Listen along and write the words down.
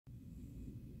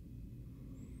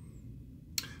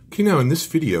Okay, now in this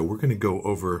video we're going to go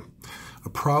over a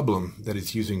problem that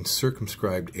is using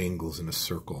circumscribed angles in a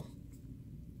circle.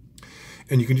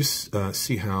 And you can just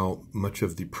see how much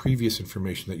of the previous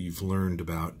information that you've learned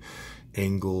about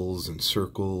angles and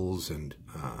circles and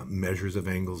measures of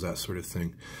angles, that sort of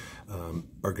thing,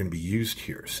 are going to be used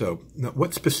here. So now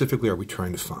what specifically are we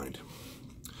trying to find?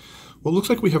 Well, it looks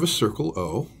like we have a circle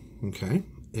O, okay,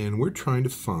 and we're trying to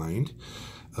find,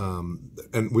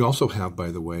 and we also have, by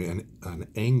the way, an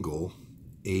angle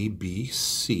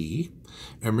ABC.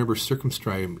 And remember,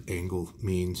 circumscribed angle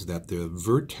means that the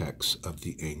vertex of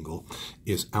the angle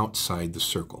is outside the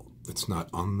circle. It's not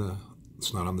on the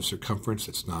circumference,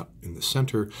 it's not in the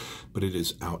center, but it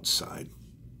is outside.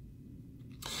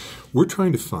 We're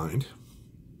trying to find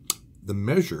the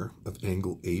measure of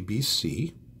angle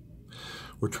ABC.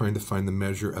 We're trying to find the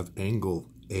measure of angle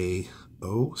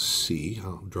AOC.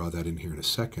 I'll draw that in here in a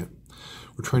second.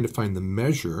 We're trying to find the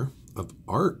measure of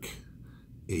arc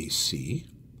AC.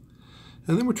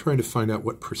 And then we're trying to find out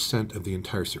what percent of the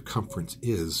entire circumference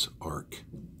is arc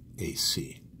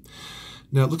AC.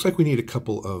 Now, it looks like we need a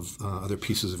couple of other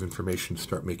pieces of information to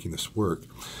start making this work.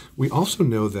 We also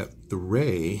know that the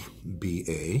ray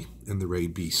BA and the ray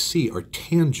BC are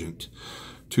tangent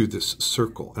to this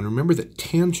circle. And remember that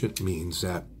tangent means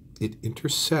that it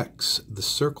intersects the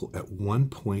circle at one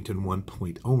point and one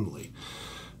point only.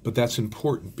 But that's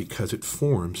important because it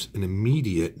forms an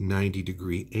immediate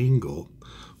 90-degree angle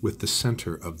with the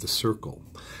center of the circle.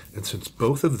 And since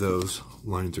both of those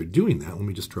lines are doing that, let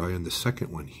me just draw in the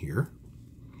second one here.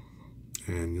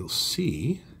 And you'll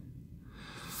see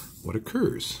what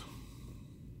occurs.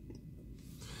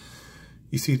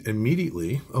 You see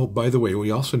immediately, oh, by the way,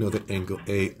 we also know that angle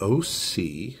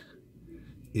AOC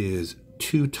is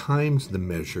 2 times the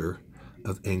measure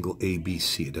of angle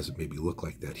ABC. It doesn't maybe look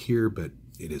like that here, but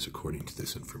it is according to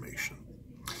this information.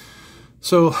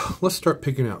 So let's start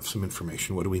picking out some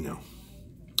information. What do we know?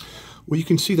 Well, you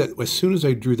can see that as soon as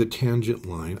I drew the tangent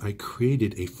line, I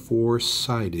created a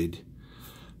 4-sided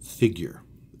figure.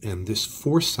 And this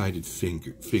 4-sided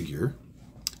figure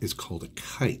is called a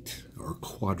kite or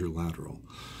quadrilateral.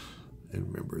 And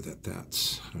remember that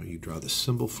that's how you draw the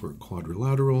symbol for a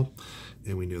quadrilateral.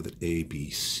 And we know that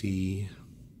ABC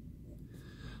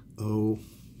O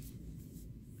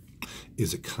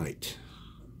is a kite.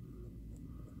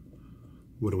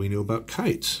 What do we know about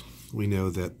kites? We know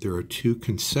that there are 2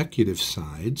 consecutive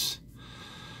sides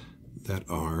that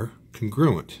are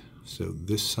congruent. So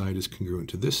this side is congruent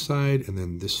to this side, and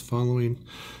then this following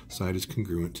side is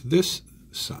congruent to this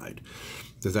side.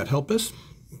 Does that help us?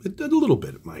 It did a little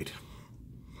bit, it might.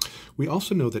 We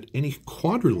also know that any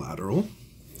quadrilateral,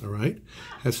 all right,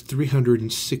 has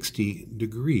 360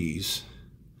 degrees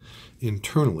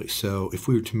internally. So if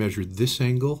we were to measure this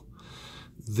angle,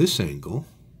 this angle,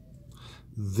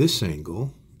 this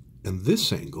angle, and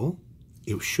this angle,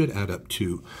 it should add up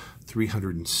to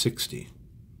 360.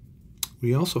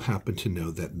 We also happen to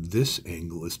know that this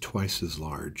angle is twice as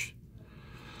large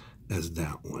as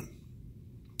that one.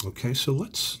 Okay, so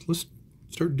let's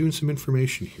start doing some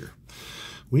information here.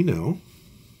 We know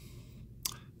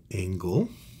angle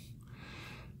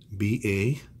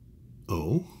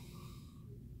BAO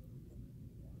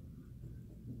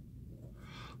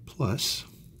plus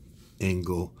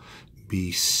angle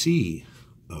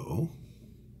BCO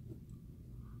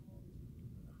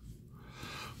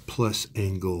plus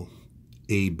angle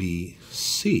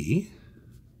ABC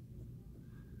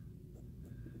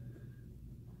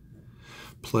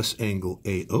plus angle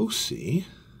AOC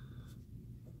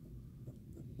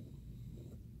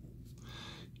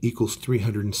equals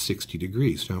 360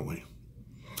 degrees, don't we?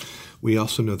 We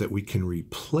also know that we can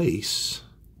replace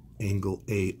angle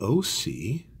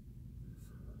AOC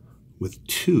with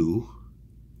 2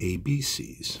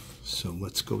 ABCs. So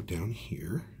let's go down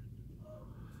here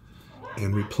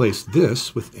and replace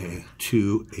this with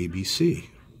 2 ABC.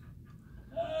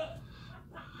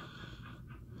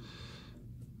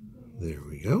 There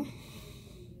we go.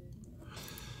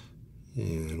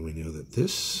 And we know that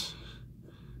this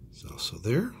is also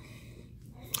there.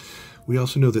 We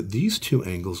also know that these 2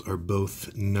 angles are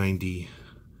both 90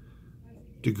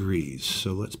 degrees.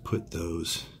 So let's put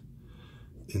those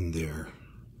in there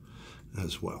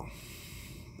as well.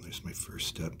 There's my first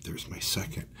step. There's my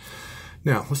second.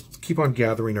 Now, let's keep on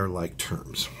gathering our like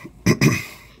terms.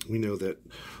 We know that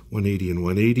 180 and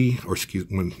 180, or excuse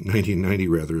me, 90 and 90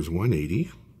 rather, is 180.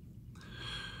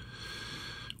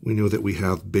 We know that we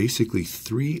have basically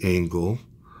 3 angle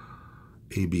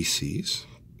ABCs.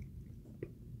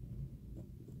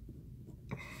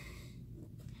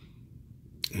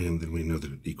 And then we know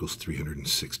that it equals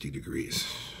 360 degrees.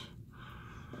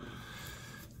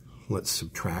 let's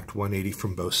subtract 180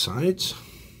 from both sides.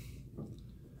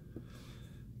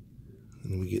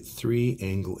 And we get 3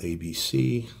 angle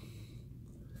ABC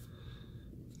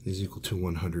is equal to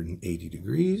 180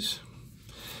 degrees.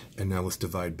 And now let's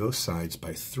divide both sides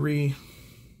by 3.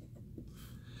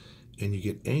 And you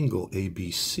get angle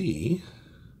ABC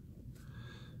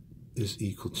is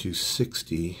equal to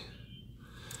 60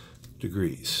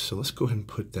 degrees. So let's go ahead and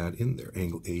put that in there.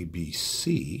 Angle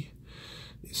ABC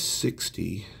is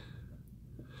 60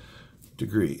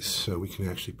 degrees. So we can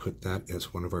actually put that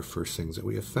as one of our first things that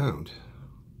we have found.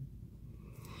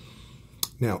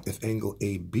 Now, if angle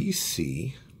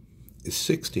ABC is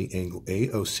 60, angle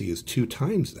AOC is 2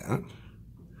 times that,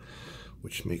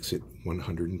 which makes it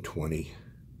 120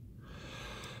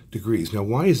 degrees. Now,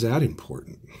 why is that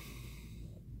important?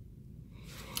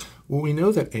 Well, we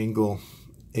know that angle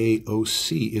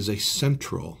AOC is a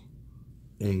central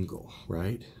angle,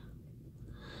 right?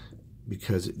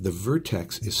 Because the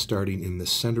vertex is starting in the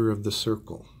center of the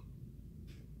circle.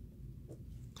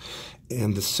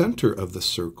 And the center of the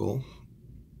circle,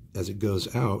 as it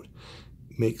goes out,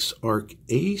 makes arc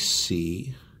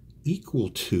AC equal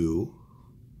to,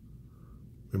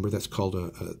 remember that's called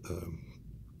a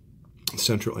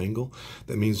central angle.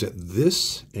 That means that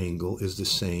this angle is the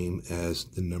same as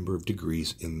the number of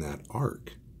degrees in that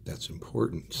arc. That's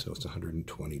important. So it's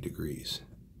 120 degrees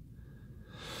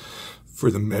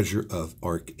for the measure of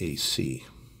arc AC.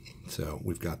 So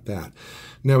we've got that.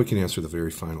 Now we can answer the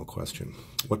very final question.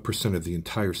 What percent of the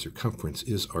entire circumference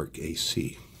is arc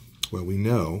AC? Well, we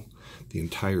know the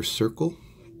entire circle.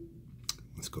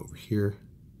 Let's go over here,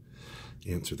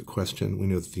 answer the question. We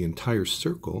know that the entire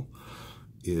circle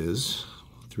is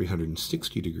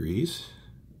 360 degrees.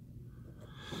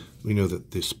 We know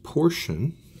that this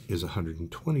portion is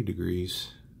 120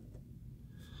 degrees.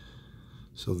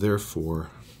 So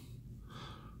therefore,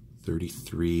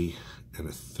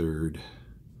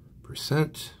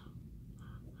 33.33%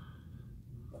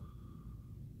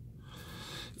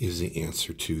 is the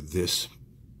answer to this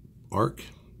arc,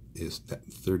 is that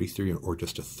 33, or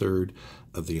just a third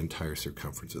of the entire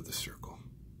circumference of the circle.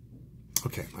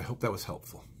 Okay, I hope that was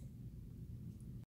helpful.